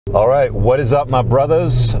All right, what is up, my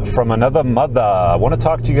brothers from another mother? I want to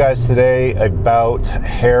talk to you guys today about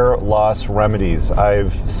hair loss remedies.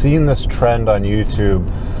 I've seen this trend on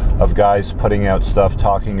YouTube of guys putting out stuff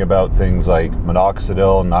talking about things like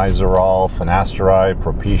Minoxidil, Nizoral, finasteride,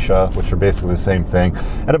 Propecia, which are basically the same thing,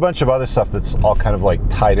 and a bunch of other stuff that's all kind of like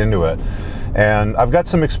tied into it. And I've got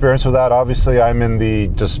some experience with that. Obviously, I'm in the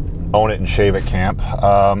just own it and shave it camp.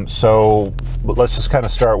 So let's just kind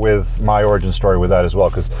of start with my origin story with that as well,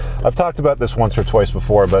 because I've talked about this once or twice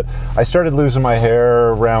before, but I started losing my hair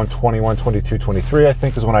around 21, 22, 23, I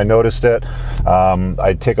think is when I noticed it.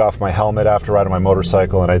 I'd take off my helmet after riding my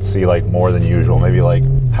motorcycle and I'd see like more than usual, maybe like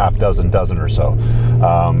half dozen or so.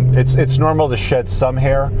 It's normal to shed some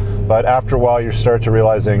hair, but after a while you start to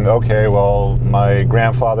realizing, okay, well, my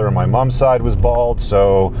grandfather on my mom's side was bald,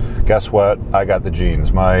 so guess what? I got the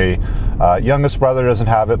genes. My youngest brother doesn't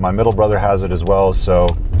have it, my middle brother has it as well, so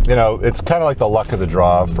you know, it's kind of like the luck of the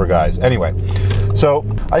draw for guys. Anyway, so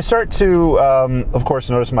I start to, of course,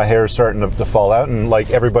 notice my hair is starting to fall out, and like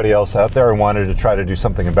everybody else out there, I wanted to try to do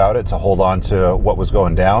something about it to hold on to what was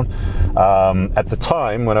going down. At the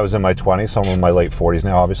time, when I was in my 20s, so I'm in my late 40s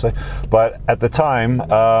now, obviously, but at the time,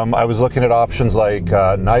 I was looking at options like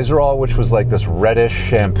Nizoral, which was like this reddish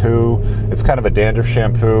shampoo. It's kind of a dandruff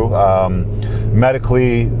shampoo.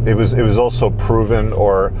 Medically, it was also proven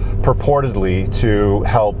or purportedly to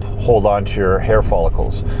help hold on to your hair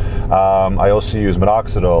follicles. I also use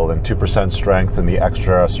Minoxidil and 2% strength and the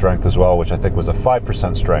extra strength as well, which I think was a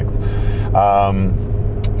 5% strength.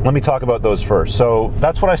 Let me talk about those first. So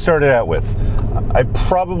that's what I started out with. I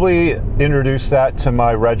probably introduced that to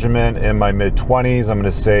my regimen in my mid-20s. I'm going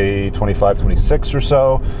to say 25, 26 or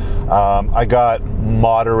so. I got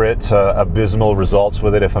moderate to abysmal results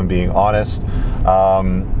with it, if I'm being honest.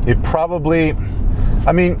 It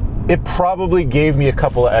probably gave me a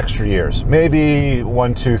couple of extra years, maybe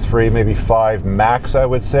 1, 2, 3, maybe 5 max, I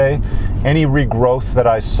would say. Any regrowth that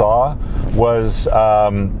I saw was,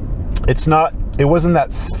 it wasn't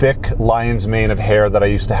that thick lion's mane of hair that I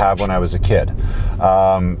used to have when I was a kid.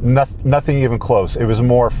 Nothing even close. It was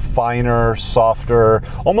more finer, softer,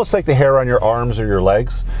 almost like the hair on your arms or your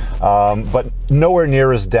legs, but nowhere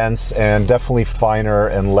near as dense, and definitely finer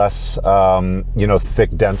and less,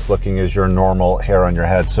 thick, dense looking as your normal hair on your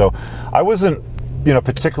head. So I wasn't,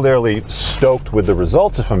 particularly stoked with the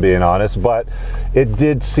results, if I'm being honest, but it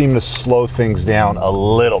did seem to slow things down a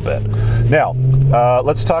little bit. Now,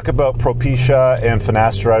 let's talk about Propecia and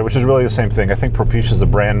finasteride, which is really the same thing. I think Propecia is a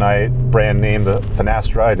brand name. The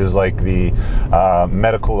finasteride is like the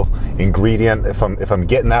medical ingredient, if I'm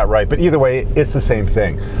getting that right. But either way, it's the same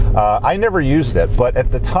thing. I never used it, but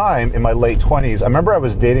at the time, in my late 20s, I remember I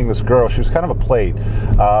was dating this girl. She was kind of a plate,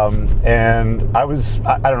 and I was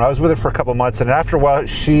with her for a couple months, and after a while,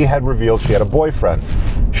 she had revealed she had a boyfriend.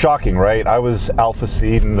 Shocking, right? I was alpha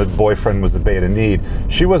seed and the boyfriend was the beta need.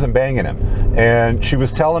 She wasn't banging him. And she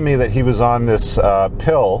was telling me that he was on this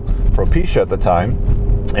pill, Propecia at the time,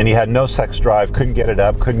 and he had no sex drive, couldn't get it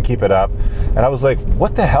up, couldn't keep it up. And I was like,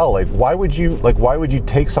 what the hell? Like, why would you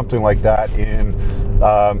take something like that in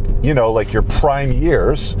like your prime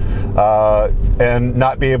years and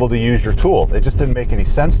not be able to use your tool? It just didn't make any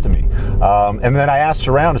sense to me. And then I asked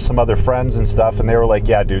around to some other friends and stuff, and they were like,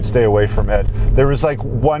 yeah, dude, stay away from it. There was like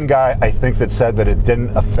one guy, I think, that said that it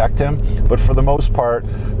didn't affect him, but for the most part,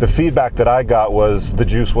 the feedback that I got was the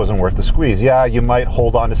juice wasn't worth the squeeze. Yeah, you might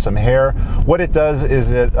hold on to some hair. What it does is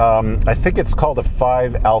I think it's called a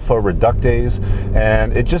 5-alpha reductase,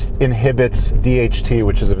 and it just inhibits DHT,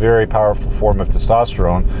 which is a very powerful form of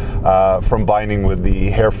testosterone, from binding with the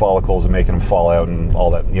hair follicles and making them fall out, and all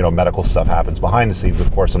that medical stuff happens behind the scenes.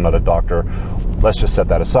 Of course, I'm not a doctor. Let's just set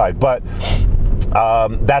that aside. But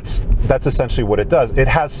that's essentially what it does. It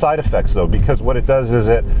has side effects though, because what it does is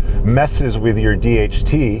it messes with your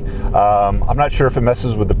DHT. I'm not sure if it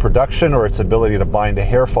messes with the production or its ability to bind to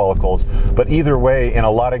hair follicles, but either way, in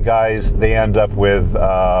a lot of guys, they end up with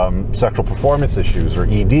sexual performance issues or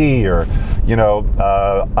ED, or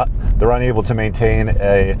they're unable to maintain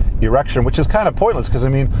a erection, which is kind of pointless, because I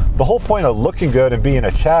mean, the whole point of looking good and being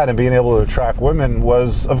a Chad and being able to attract women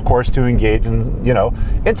was, of course, to engage in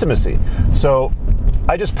intimacy. So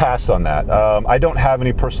I just passed on that. I don't have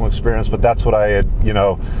any personal experience, but that's what I had,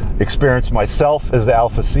 experienced myself as the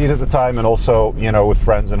alpha seed at the time, and also, with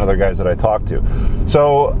friends and other guys that I talked to.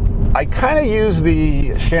 So I kind of used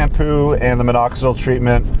the shampoo and the Minoxidil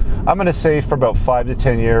treatment, I'm going to say, for about 5 to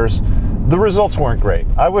 10 years. The results weren't great.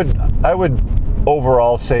 I would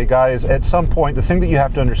overall say, guys, at some point, the thing that you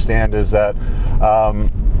have to understand is that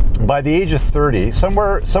by the age of 30,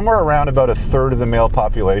 somewhere around about a third of the male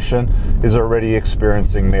population is already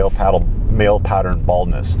experiencing male male pattern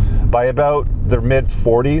baldness. By about their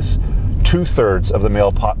mid-40s, 2/3 of the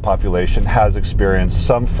male population has experienced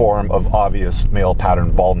some form of obvious male pattern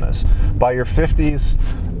baldness. By your 50s,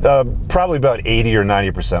 probably about 80 or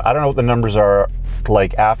 90%. I don't know what the numbers are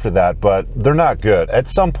like after that, but they're not good. At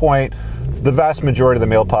some point, the vast majority of the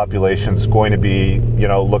male population is going to be, you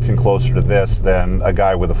know, looking closer to this than a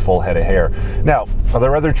guy with a full head of hair. Now, are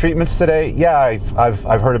there other treatments today? Yeah,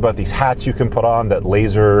 I've heard about these hats you can put on that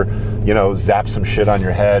laser, you know, zap some shit on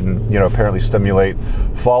your head and, you know, apparently stimulate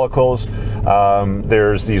follicles.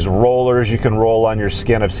 There's these rollers you can roll on your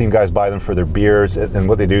skin. I've seen guys buy them for their beards, and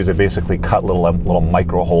what they do is they basically cut little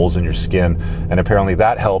micro holes in your skin, and apparently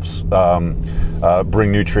that helps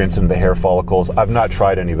bring nutrients into the hair follicles. I've not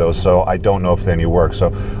tried any of those, so I don't know if any work.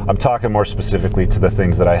 So I'm talking more specifically to the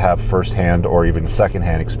things that I have firsthand or even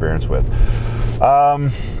secondhand experience with.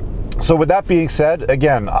 So with that being said,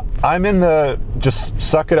 again, I'm in the just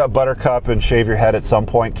suck it up buttercup and shave your head at some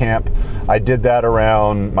point camp. I did that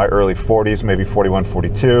around my early 40s, maybe 41,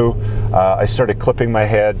 42. I started clipping my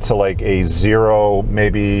head to like a 0,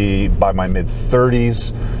 maybe by my mid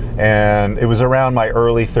 30s. And it was around my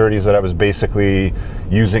early 30s that I was basically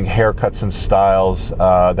using haircuts and styles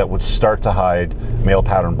that would start to hide male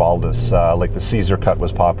pattern baldness. Like the Caesar cut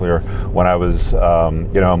was popular when I was,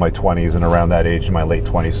 you know, in my 20s and around that age, in my late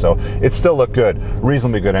 20s. So it still looked good,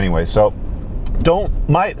 reasonably good anyway. So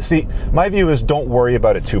my view is don't worry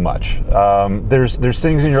about it too much. There's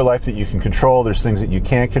things in your life that you can control. There's things that you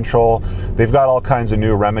can't control. They've got all kinds of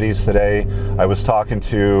new remedies today. I was talking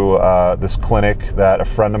to this clinic that a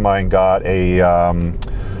friend of mine got a.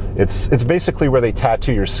 It's basically where they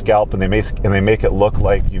tattoo your scalp and they make it look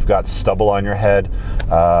like you've got stubble on your head.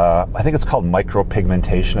 I think it's called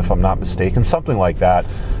micropigmentation, if I'm not mistaken, something like that.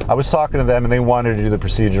 I was talking to them and they wanted to do the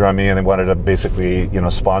procedure on me and they wanted to basically, you know,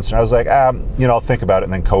 sponsor. I was like, you know, I'll think about it.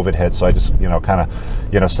 And then COVID hit, so I just, you know, kind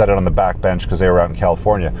of, you know, set it on the back bench because they were out in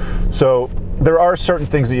California. So there are certain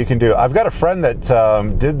things that you can do. I've got a friend that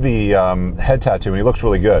did the head tattoo and he looks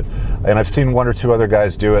really good. And I've seen 1 or 2 other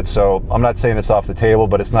guys do it, so I'm not saying it's off the table,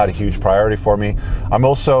 but it's not a huge priority for me. I'm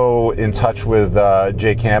also in touch with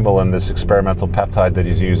Jay Campbell and this experimental peptide that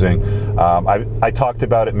he's using. I talked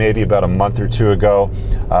about it maybe about a month or 2 ago.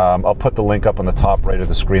 I'll put the link up on the top right of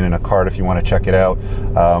the screen in a card if you want to check it out.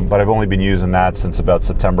 But I've only been using that since about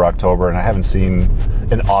September, October, and I haven't seen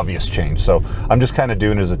an obvious change. So I'm just kind of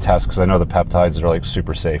doing it as a test because I know the peptides are like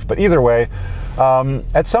super safe. But either way,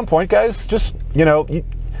 at some point, guys, just, you know,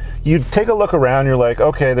 you take a look around, you're like,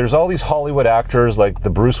 okay, there's all these Hollywood actors like the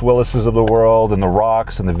Bruce Willises of the world and the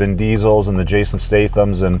Rocks and the Vin Diesels and the Jason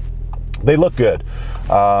Stathams, and they look good.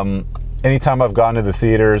 Anytime I've gone to the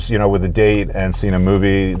theaters, you know, with a date and seen a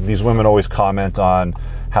movie, these women always comment on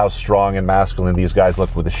how strong and masculine these guys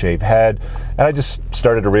look with a shaved head. And I just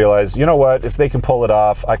started to realize, you know what, if they can pull it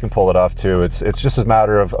off, I can pull it off too. It's just a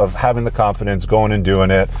matter of having the confidence, going and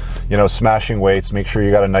doing it, you know, smashing weights, make sure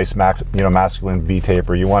you got a nice, you know, masculine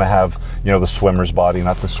V-taper. You want to have, you know, the swimmer's body,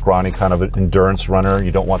 not the scrawny kind of endurance runner.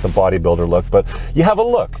 You don't want the bodybuilder look, but you have a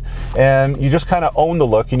look and you just kind of own the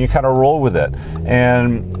look and you kind of roll with it.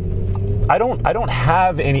 And I don't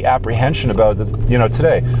have any apprehension about it, you know,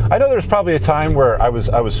 today. I know there's probably a time where I was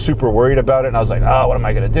super worried about it and I was like, oh, what am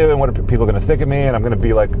I going to do? And what are people going to think of me? And I'm going to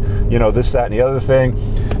be like, you know, this, that, and the other thing.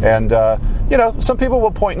 And, you know, some people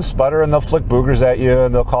will point and sputter and they'll flick boogers at you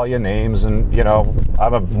and they'll call you names. And, you know,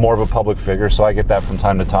 I'm more of a public figure, so I get that from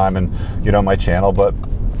time to time and, you know, my channel. But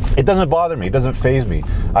it doesn't bother me. It doesn't faze me.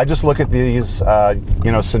 I just look at these,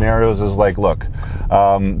 you know, scenarios as like, look,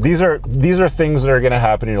 these are things that are going to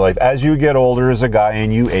happen in your life. As you get older as a guy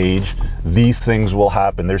and you age, these things will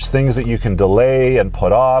happen. There's things that you can delay and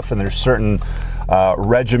put off, and there's certain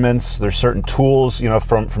regiments, there's certain tools, you know,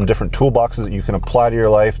 from different toolboxes that you can apply to your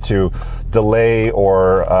life to delay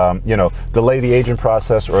or, you know, delay the aging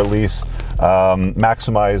process, or at least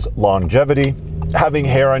maximize longevity. Having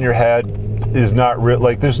hair on your head is not real.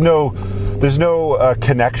 Like there's no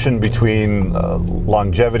connection between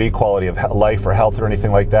longevity, quality of life, or health, or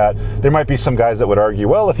anything like that. There might be some guys that would argue,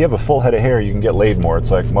 well, if you have a full head of hair, you can get laid more.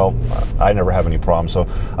 It's like, well, I never have any problem, so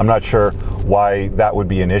I'm not sure why that would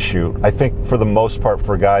be an issue. I think for the most part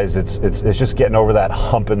for guys, it's just getting over that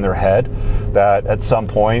hump in their head that at some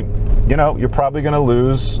point, you know, you're probably going to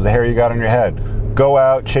lose the hair you got on your head. Go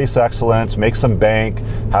out, chase excellence, make some bank,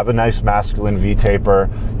 have a nice masculine V-taper,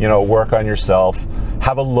 you know, work on yourself,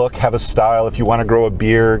 have a look, have a style. If you want to grow a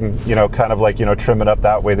beard, you know, kind of like, you know, trim it up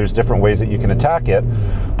that way. There's different ways that you can attack it,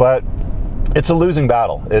 but it's a losing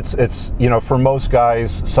battle. It's you know, for most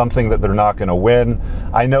guys, something that they're not going to win.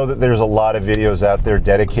 I know that there's a lot of videos out there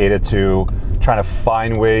dedicated to trying to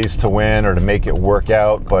find ways to win or to make it work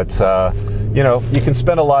out, but you know, you can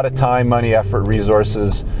spend a lot of time, money, effort,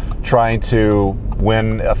 resources trying to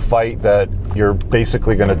win a fight that you're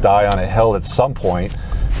basically going to die on a hill at some point,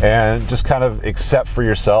 and just kind of accept for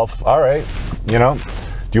yourself, all right, you know,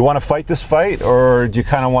 do you want to fight this fight, or do you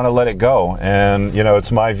kind of want to let it go? And, you know,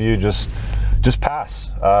 it's my view, just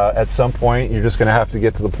pass. At some point, you're just going to have to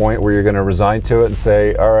get to the point where you're going to resign to it and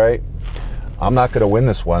say, all right, I'm not going to win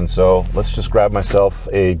this one, so let's just grab myself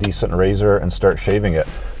a decent razor and start shaving it.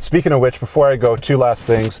 Speaking of which, before I go, two last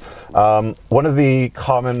things. One of the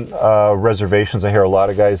common reservations I hear a lot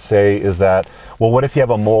of guys say is that, well, what if you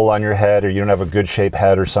have a mole on your head, or you don't have a good shaped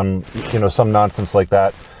head, or some, you know, some nonsense like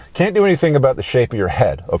that? Can't do anything about the shape of your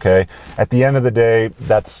head, okay? At the end of the day,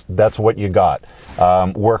 that's what you got.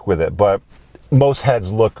 Work with it, but most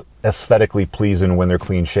heads look aesthetically pleasing when they're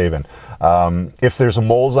clean shaven. If there's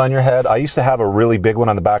moles on your head, I used to have a really big one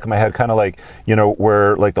on the back of my head, kind of like, you know,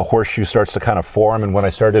 where like the horseshoe starts to kind of form, and when I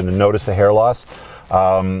started to notice the hair loss,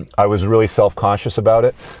 I was really self-conscious about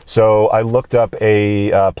it. So I looked up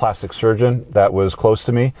a plastic surgeon that was close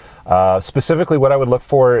to me. Specifically, what I would look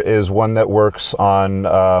for is one that works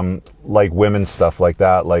on like women's stuff like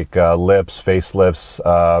that, like lips, facelifts,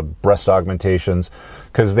 breast augmentations,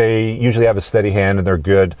 because they usually have a steady hand and they're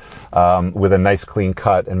good with a nice clean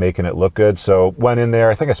cut and making it look good. So went in there,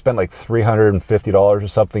 I think I spent like $350 or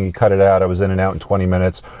something. He cut it out. I was in and out in 20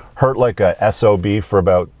 minutes. Hurt like a SOB for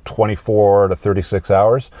about 24 to 36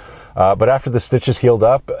 hours. But after the stitches healed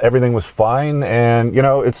up, everything was fine, and you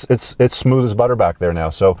know, it's smooth as butter back there now.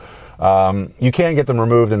 So you can get them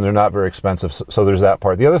removed, and they're not very expensive. So there's that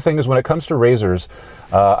part. The other thing is, when it comes to razors,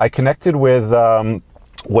 I connected with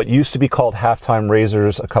what used to be called Halftime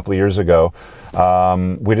Razors a couple of years ago.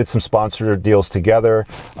 We did some sponsor deals together.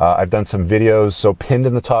 I've done some videos, so pinned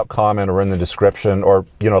in the top comment or in the description, or,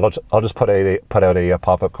 you know, I'll just put out a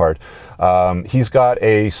pop-up card. He's got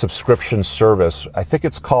a subscription service. I think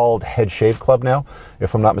it's called Head Shave Club now,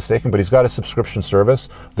 if I'm not mistaken, but he's got a subscription service.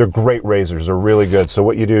 They're great razors. They're really good. So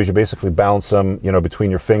what you do is you basically balance them, you know, between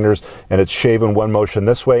your fingers, and it's shave in one motion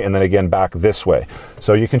this way, and then again back this way.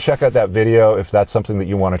 So you can check out that video if that's something that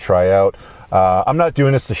you want to try out. I'm not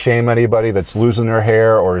doing this to shame anybody that's losing their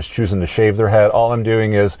hair or is choosing to shave their head. All I'm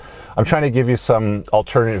doing is I'm trying to give you some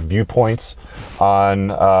alternative viewpoints on,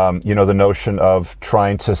 you know, the notion of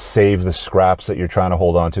trying to save the scraps that you're trying to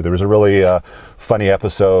hold on to. There was a really funny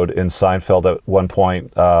episode in Seinfeld at one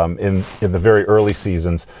point in the very early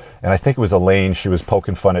seasons, and I think it was Elaine. She was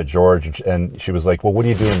poking fun at George, and she was like, well, what are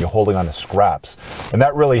you doing? You're holding on to scraps. And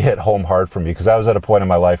that really hit home hard for me, because I was at a point in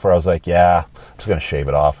my life where I was like, yeah, I'm just going to shave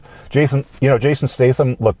it off. Jason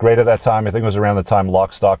Statham looked great at that time. I think it was around the time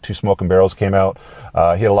Lock, Stock, Two Smoking Barrels came out.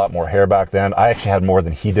 He had a lot more hair back then. I actually had more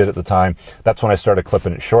than he did at the time. That's when I started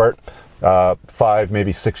clipping it short. 5,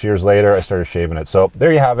 maybe 6 years later, I started shaving it. So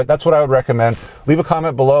there you have it. That's what I would recommend. Leave a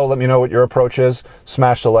comment below. Let me know what your approach is.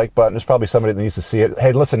 Smash the like button. There's probably somebody that needs to see it.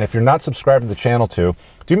 Hey, listen, if you're not subscribed to the channel too,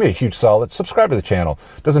 do me a huge solid. Subscribe to the channel.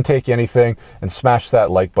 It doesn't take you anything, and smash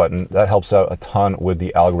that like button. That helps out a ton with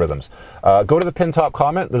the algorithms. Go to the pinned top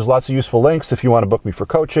comment. There's lots of useful links if you want to book me for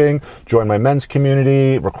coaching, join my men's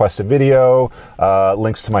community, request a video,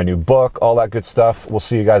 links to my new book, all that good stuff. We'll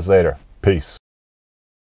see you guys later. Peace.